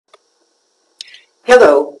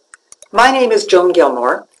Hello, my name is Joan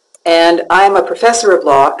Gilmore, and I am a professor of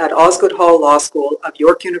law at Osgoode Hall Law School of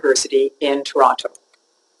York University in Toronto.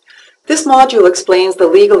 This module explains the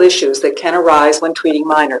legal issues that can arise when treating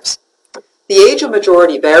minors. The age of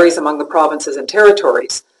majority varies among the provinces and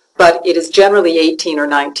territories, but it is generally 18 or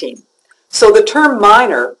 19. So the term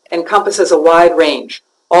minor encompasses a wide range,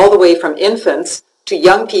 all the way from infants to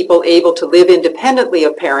young people able to live independently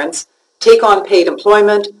of parents, take on paid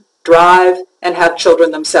employment, drive, and have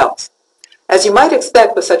children themselves. As you might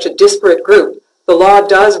expect with such a disparate group, the law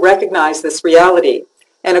does recognize this reality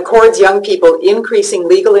and accords young people increasing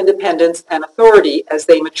legal independence and authority as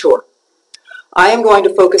they mature. I am going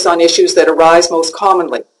to focus on issues that arise most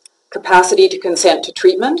commonly: capacity to consent to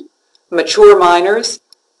treatment, mature minors,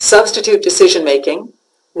 substitute decision-making,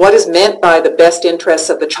 what is meant by the best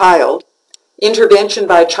interests of the child, intervention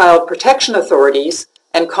by child protection authorities,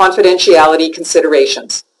 and confidentiality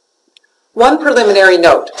considerations. One preliminary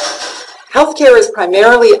note: healthcare is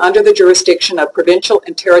primarily under the jurisdiction of provincial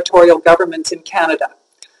and territorial governments in Canada,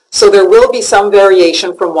 so there will be some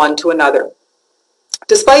variation from one to another.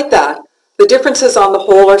 Despite that, the differences on the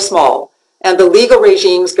whole are small, and the legal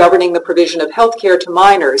regimes governing the provision of healthcare to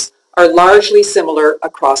minors are largely similar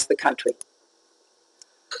across the country.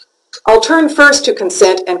 I'll turn first to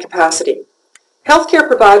consent and capacity. Healthcare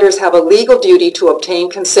providers have a legal duty to obtain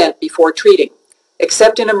consent before treating,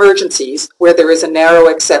 except in emergencies where there is a narrow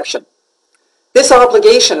exception. This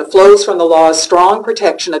obligation flows from the law's strong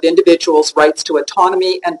protection of individuals' rights to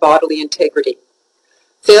autonomy and bodily integrity.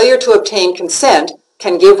 Failure to obtain consent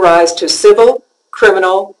can give rise to civil,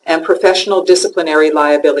 criminal, and professional disciplinary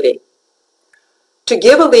liability. To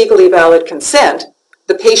give a legally valid consent,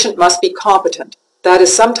 the patient must be competent. That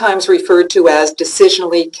is sometimes referred to as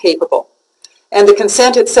decisionally capable. And the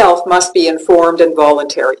consent itself must be informed and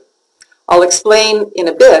voluntary. I'll explain in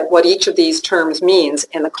a bit what each of these terms means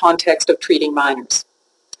in the context of treating minors.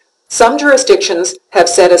 Some jurisdictions have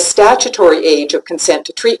set a statutory age of consent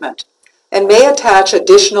to treatment and may attach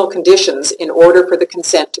additional conditions in order for the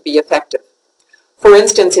consent to be effective. For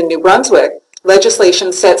instance, in New Brunswick,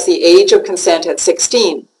 legislation sets the age of consent at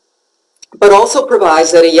 16, but also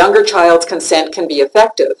provides that a younger child's consent can be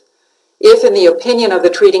effective if, in the opinion of the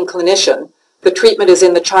treating clinician, the treatment is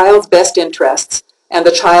in the child's best interests and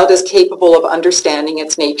the child is capable of understanding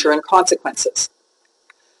its nature and consequences.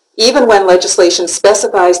 Even when legislation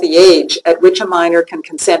specifies the age at which a minor can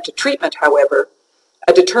consent to treatment, however,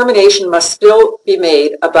 a determination must still be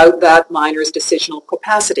made about that minor's decisional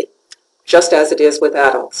capacity, just as it is with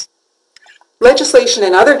adults. Legislation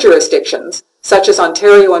in other jurisdictions, such as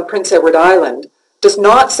Ontario and Prince Edward Island, does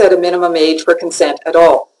not set a minimum age for consent at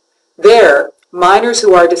all. There, minors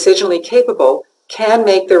who are decisionally capable can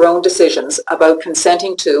make their own decisions about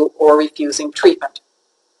consenting to or refusing treatment.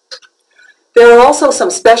 There are also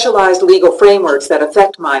some specialized legal frameworks that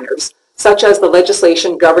affect minors, such as the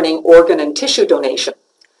legislation governing organ and tissue donation.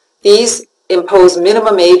 These impose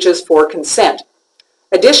minimum ages for consent.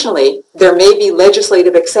 Additionally, there may be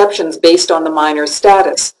legislative exceptions based on the minor's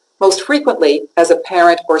status, most frequently as a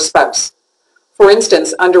parent or spouse. For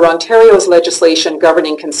instance, under Ontario's legislation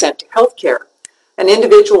governing consent to healthcare, an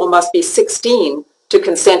individual must be 16 to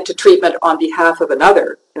consent to treatment on behalf of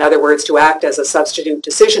another, in other words, to act as a substitute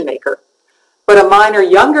decision maker. But a minor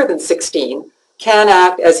younger than 16 can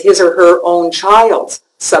act as his or her own child's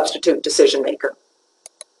substitute decision maker.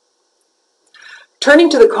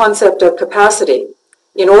 Turning to the concept of capacity,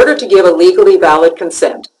 in order to give a legally valid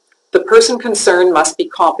consent, the person concerned must be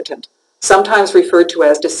competent, sometimes referred to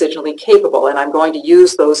as decisionally capable, and I'm going to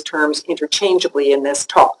use those terms interchangeably in this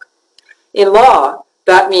talk. In law,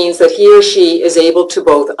 that means that he or she is able to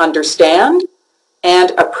both understand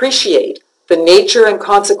and appreciate the nature and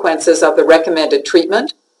consequences of the recommended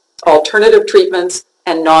treatment, alternative treatments,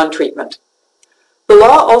 and non-treatment. The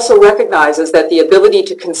law also recognizes that the ability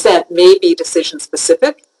to consent may be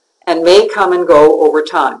decision-specific and may come and go over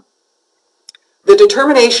time. The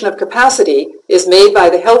determination of capacity is made by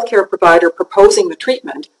the healthcare provider proposing the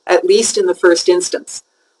treatment, at least in the first instance,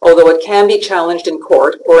 although it can be challenged in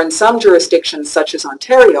court or in some jurisdictions such as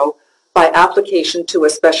Ontario by application to a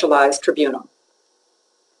specialized tribunal.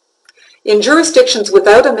 In jurisdictions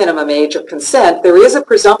without a minimum age of consent, there is a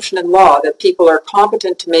presumption in law that people are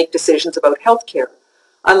competent to make decisions about health care,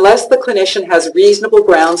 unless the clinician has reasonable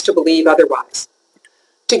grounds to believe otherwise.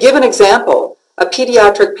 To give an example, a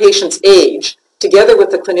pediatric patient's age, together with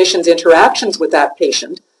the clinician's interactions with that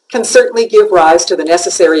patient, can certainly give rise to the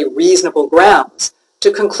necessary reasonable grounds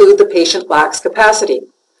to conclude the patient lacks capacity.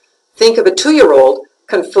 Think of a 2-year-old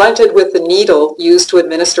confronted with the needle used to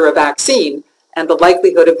administer a vaccine and the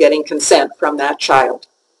likelihood of getting consent from that child.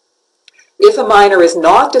 If a minor is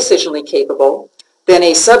not decisionally capable, then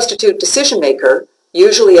a substitute decision maker,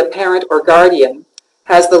 usually a parent or guardian,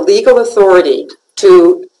 has the legal authority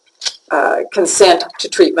to consent to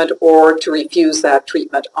treatment or to refuse that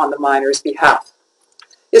treatment on the minor's behalf.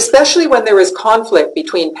 Especially when there is conflict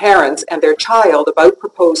between parents and their child about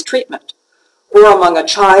proposed treatment, or among a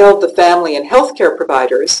child, the family, and healthcare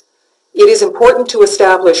providers, it is important to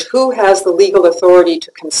establish who has the legal authority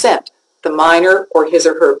to consent, the minor or his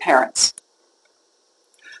or her parents.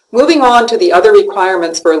 Moving on to the other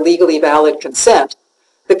requirements for a legally valid consent,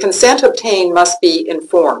 the consent obtained must be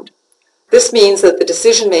informed. This means that the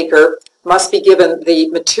decision maker must be given the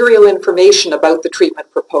material information about the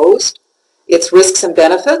treatment proposed, its risks and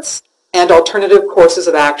benefits, and alternative courses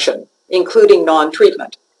of action, including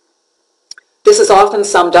non-treatment. This is often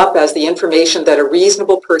summed up as the information that a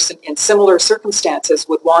reasonable person in similar circumstances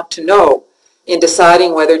would want to know in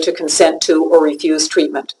deciding whether to consent to or refuse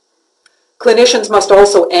treatment. Clinicians must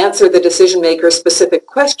also answer the decision maker's specific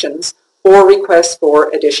questions or requests for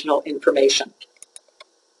additional information.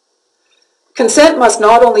 Consent must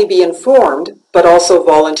not only be informed, but also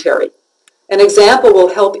voluntary. An example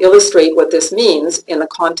will help illustrate what this means in the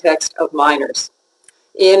context of minors.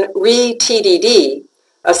 In re-TDD,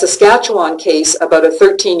 a Saskatchewan case about a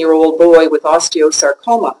 13-year-old boy with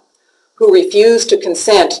osteosarcoma who refused to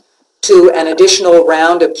consent to an additional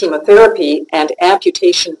round of chemotherapy and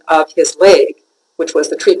amputation of his leg, which was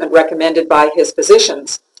the treatment recommended by his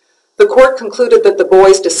physicians, the court concluded that the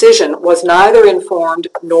boy's decision was neither informed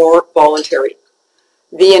nor voluntary.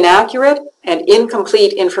 The inaccurate and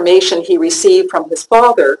incomplete information he received from his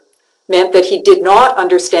father meant that he did not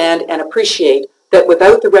understand and appreciate that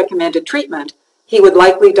without the recommended treatment, he would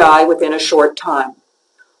likely die within a short time.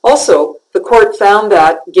 Also, the court found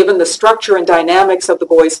that, given the structure and dynamics of the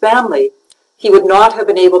boy's family, he would not have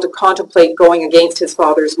been able to contemplate going against his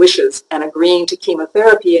father's wishes and agreeing to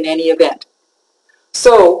chemotherapy in any event.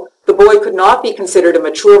 So, the boy could not be considered a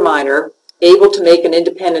mature minor, able to make an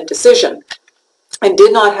independent decision, and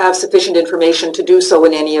did not have sufficient information to do so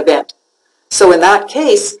in any event. So in that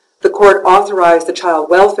case, the court authorized the Child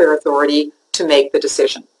Welfare Authority to make the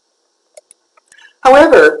decision.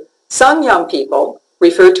 However, some young people,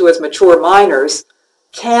 referred to as mature minors,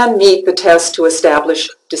 can meet the test to establish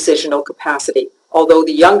decisional capacity. Although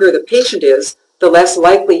the younger the patient is, the less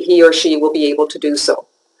likely he or she will be able to do so.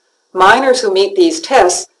 Minors who meet these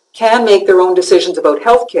tests can make their own decisions about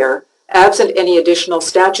health care, absent any additional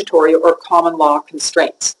statutory or common law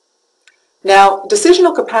constraints. Now,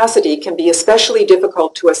 decisional capacity can be especially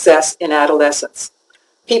difficult to assess in adolescence.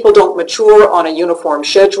 People don't mature on a uniform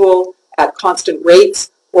schedule, at constant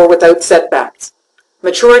rates, or without setbacks.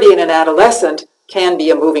 Maturity in an adolescent can be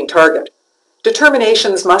a moving target.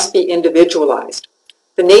 Determinations must be individualized.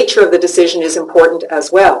 The nature of the decision is important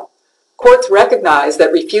as well. Courts recognize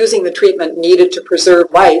that refusing the treatment needed to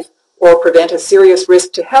preserve life or prevent a serious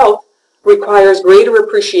risk to health requires greater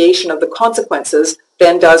appreciation of the consequences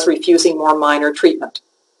than does refusing more minor treatment.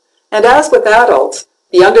 And as with adults,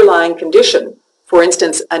 the underlying condition, for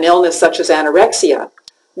instance, an illness such as anorexia,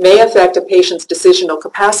 may affect a patient's decisional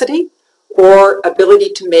capacity or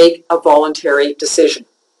ability to make a voluntary decision.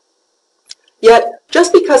 Yet,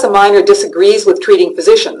 just because a minor disagrees with treating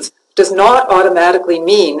physicians does not automatically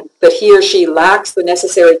mean that he or she lacks the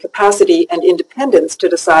necessary capacity and independence to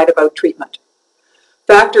decide about treatment.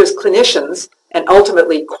 Factors clinicians, and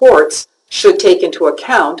ultimately courts, should take into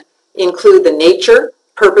account include the nature,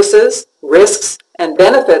 purposes, risks, and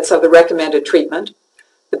benefits of the recommended treatment,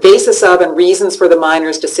 the basis of and reasons for the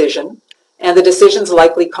minor's decision, and the decision's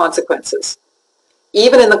likely consequences.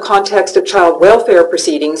 Even in the context of child welfare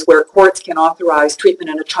proceedings where courts can authorize treatment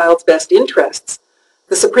in a child's best interests,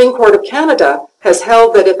 the Supreme Court of Canada has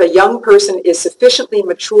held that if a young person is sufficiently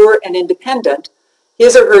mature and independent,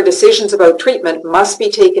 his or her decisions about treatment must be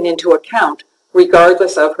taken into account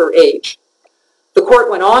regardless of her age. The court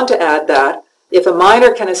went on to add that if a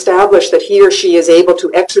minor can establish that he or she is able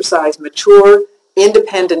to exercise mature,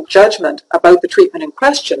 independent judgment about the treatment in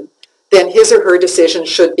question, then his or her decision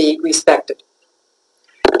should be respected.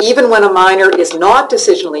 Even when a minor is not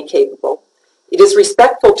decisionally capable, it is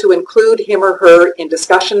respectful to include him or her in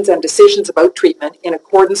discussions and decisions about treatment in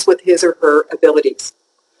accordance with his or her abilities.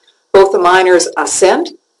 Both the minor's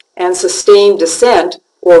assent and sustained dissent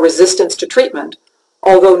or resistance to treatment,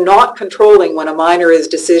 although not controlling when a minor is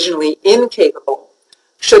decisionally incapable,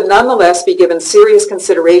 should nonetheless be given serious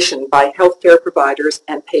consideration by healthcare providers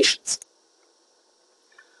and patients.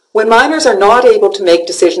 When minors are not able to make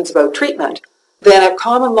decisions about treatment, then at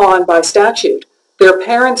common law and by statute, their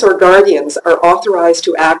parents or guardians are authorized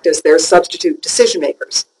to act as their substitute decision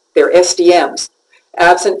makers, their SDMs,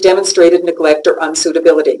 absent demonstrated neglect or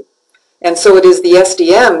unsuitability. And so it is the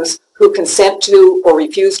SDMs who consent to or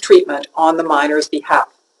refuse treatment on the minor's behalf.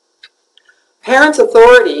 Parents'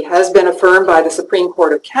 authority has been affirmed by the Supreme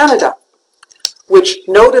Court of Canada, which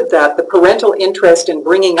noted that the parental interest in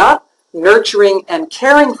bringing up, nurturing, and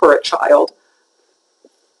caring for a child,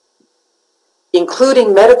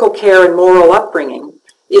 including medical care and moral upbringing,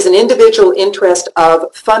 is an individual interest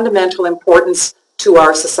of fundamental importance to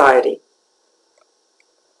our society.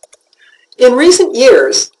 In recent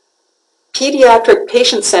years, pediatric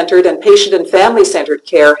patient-centered and patient and family-centered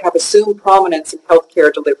care have assumed prominence in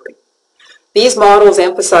healthcare delivery. These models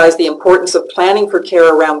emphasize the importance of planning for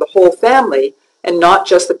care around the whole family and not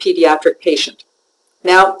just the pediatric patient.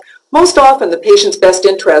 Now, most often the patient's best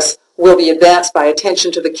interests will be advanced by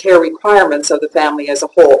attention to the care requirements of the family as a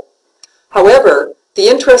whole. However, the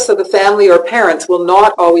interests of the family or parents will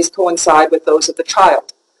not always coincide with those of the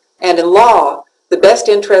child. And in law, the best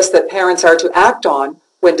interests that parents are to act on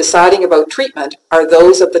when deciding about treatment are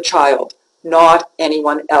those of the child, not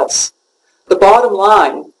anyone else. The bottom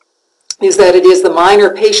line is that it is the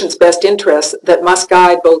minor patient's best interests that must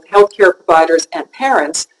guide both healthcare providers and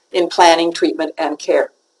parents in planning treatment and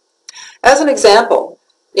care. As an example,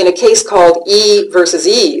 in a case called E versus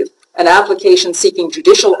Eve, an application seeking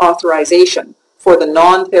judicial authorization for the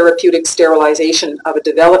non-therapeutic sterilization of a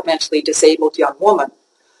developmentally disabled young woman,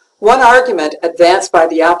 one argument advanced by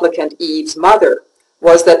the applicant Eve's mother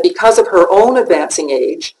was that because of her own advancing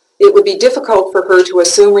age, it would be difficult for her to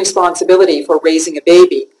assume responsibility for raising a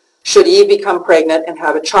baby should Eve become pregnant and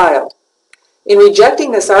have a child. In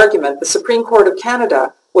rejecting this argument, the Supreme Court of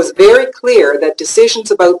Canada was very clear that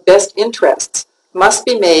decisions about best interests must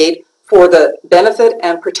be made for the benefit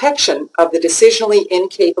and protection of the decisionally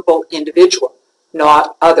incapable individual,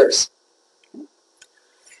 not others.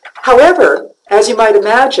 However, as you might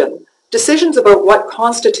imagine, decisions about what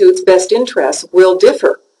constitutes best interests will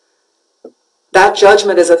differ. That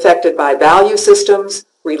judgment is affected by value systems,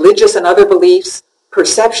 religious and other beliefs,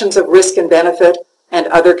 perceptions of risk and benefit, and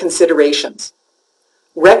other considerations.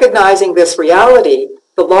 Recognizing this reality,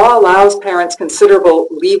 the law allows parents considerable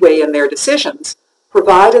leeway in their decisions,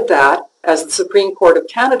 provided that, as the Supreme Court of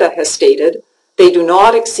Canada has stated, they do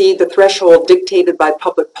not exceed the threshold dictated by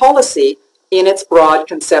public policy in its broad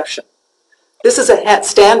conception. This is a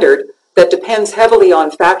standard that depends heavily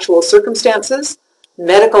on factual circumstances,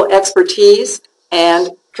 medical expertise,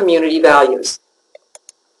 and community values.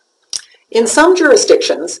 In some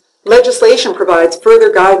jurisdictions, legislation provides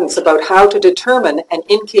further guidance about how to determine an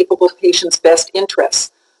incapable patient's best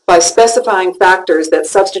interests by specifying factors that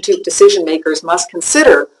substitute decision makers must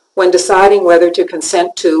consider when deciding whether to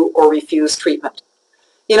consent to or refuse treatment.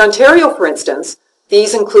 In Ontario, for instance,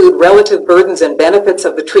 these include relative burdens and benefits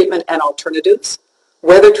of the treatment and alternatives,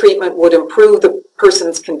 whether treatment would improve the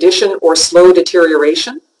person's condition or slow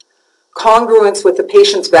deterioration, congruence with the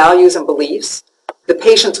patient's values and beliefs, the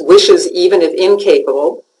patient's wishes even if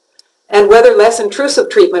incapable, and whether less intrusive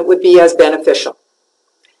treatment would be as beneficial.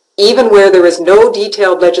 Even where there is no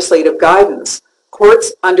detailed legislative guidance,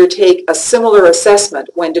 courts undertake a similar assessment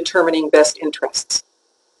when determining best interests.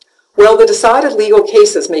 While the decided legal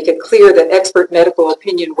cases make it clear that expert medical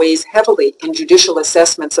opinion weighs heavily in judicial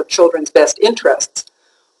assessments of children's best interests,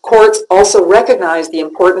 courts also recognize the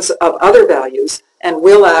importance of other values and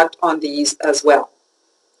will act on these as well.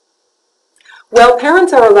 While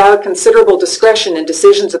parents are allowed considerable discretion in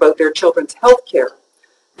decisions about their children's health care,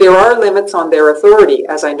 there are limits on their authority,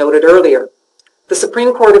 as I noted earlier. The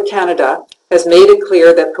Supreme Court of Canada has made it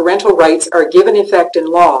clear that parental rights are given effect in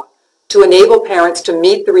law to enable parents to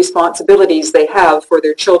meet the responsibilities they have for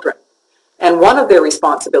their children. And one of their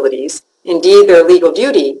responsibilities, indeed their legal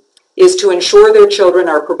duty, is to ensure their children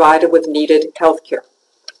are provided with needed health care.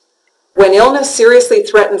 When illness seriously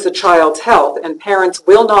threatens a child's health and parents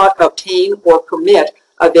will not obtain or permit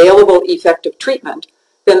available effective treatment,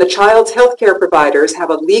 then the child's health care providers have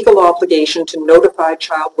a legal obligation to notify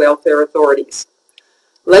child welfare authorities.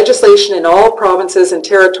 Legislation in all provinces and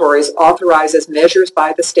territories authorizes measures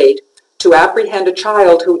by the state to apprehend a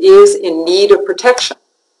child who is in need of protection,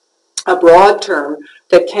 a broad term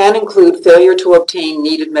that can include failure to obtain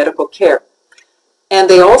needed medical care. And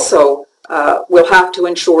they also will have to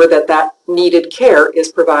ensure that that needed care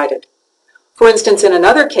is provided. For instance, in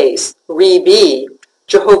another case, Re-B,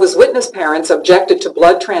 Jehovah's Witness parents objected to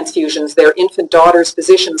blood transfusions their infant daughter's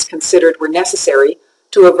physicians considered were necessary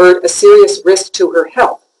to avert a serious risk to her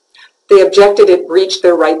health. They objected it breached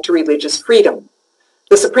their right to religious freedom.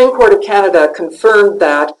 The Supreme Court of Canada confirmed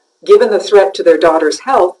that, given the threat to their daughter's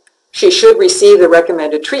health, she should receive the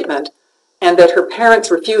recommended treatment, and that her parents'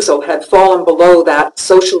 refusal had fallen below that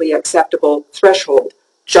socially acceptable threshold,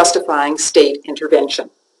 justifying state intervention.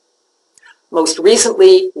 Most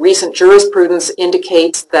recently, recent jurisprudence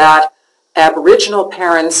indicates that Aboriginal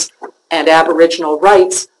parents and Aboriginal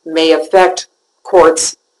rights may affect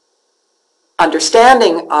courts'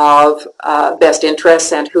 understanding of best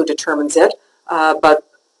interests and who determines it, but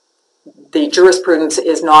the jurisprudence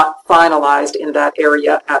is not finalized in that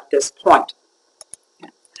area at this point.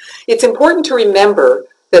 It's important to remember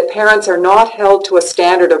that parents are not held to a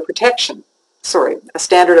standard of perfection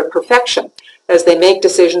as they make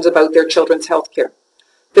decisions about their children's health care.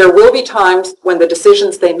 There will be times when the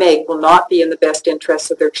decisions they make will not be in the best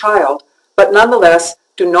interests of their child, but nonetheless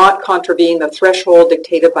do not contravene the threshold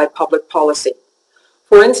dictated by public policy.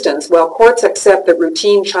 For instance, while courts accept that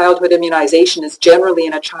routine childhood immunization is generally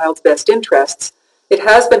in a child's best interests, it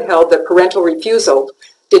has been held that parental refusal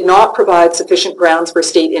did not provide sufficient grounds for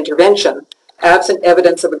state intervention, absent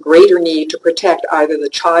evidence of a greater need to protect either the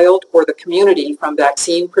child or the community from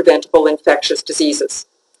vaccine-preventable infectious diseases.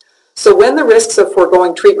 So when the risks of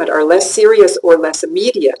foregoing treatment are less serious or less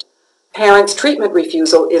immediate, parents' treatment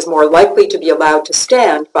refusal is more likely to be allowed to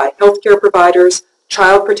stand by healthcare providers,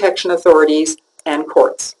 child protection authorities, and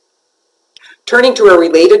courts. Turning to a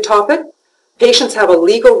related topic, patients have a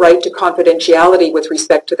legal right to confidentiality with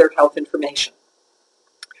respect to their health information.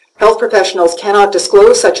 Health professionals cannot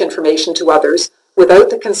disclose such information to others without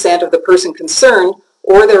the consent of the person concerned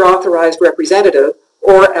or their authorized representative,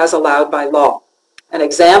 or as allowed by law. An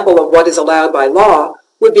example of what is allowed by law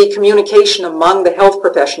would be communication among the health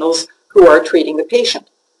professionals who are treating the patient.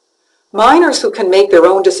 Minors who can make their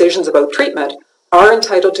own decisions about treatment are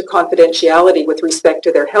entitled to confidentiality with respect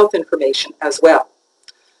to their health information as well.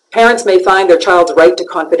 Parents may find their child's right to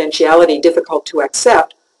confidentiality difficult to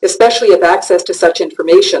accept, especially if access to such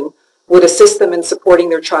information would assist them in supporting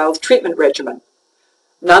their child's treatment regimen.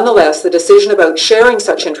 Nonetheless, the decision about sharing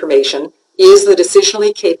such information is the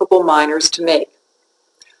decisionally capable minor's to make.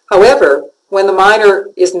 However, when the minor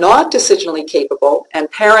is not decisionally capable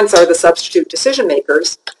and parents are the substitute decision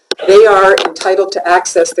makers, they are entitled to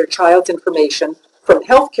access their child's information from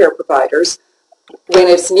healthcare providers when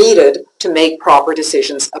it's needed to make proper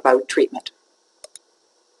decisions about treatment.